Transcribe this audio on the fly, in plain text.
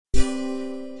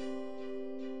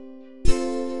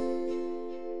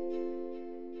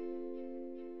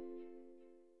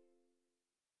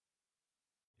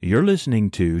You're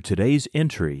listening to today's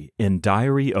entry in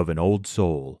Diary of an Old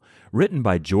Soul, written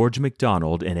by George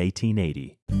MacDonald in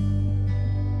 1880.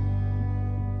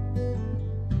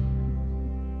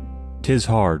 'Tis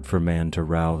hard for man to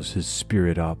rouse his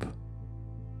spirit up.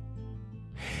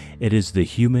 It is the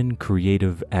human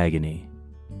creative agony,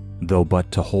 though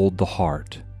but to hold the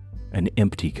heart an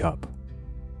empty cup,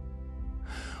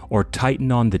 or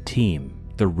tighten on the team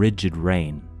the rigid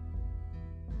rein.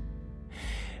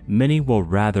 Many will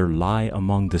rather lie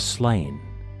among the slain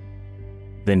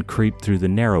than creep through the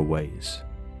narrow ways,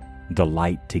 the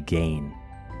light to gain,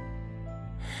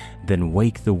 than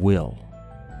wake the will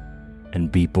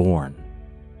and be born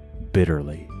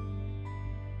bitterly.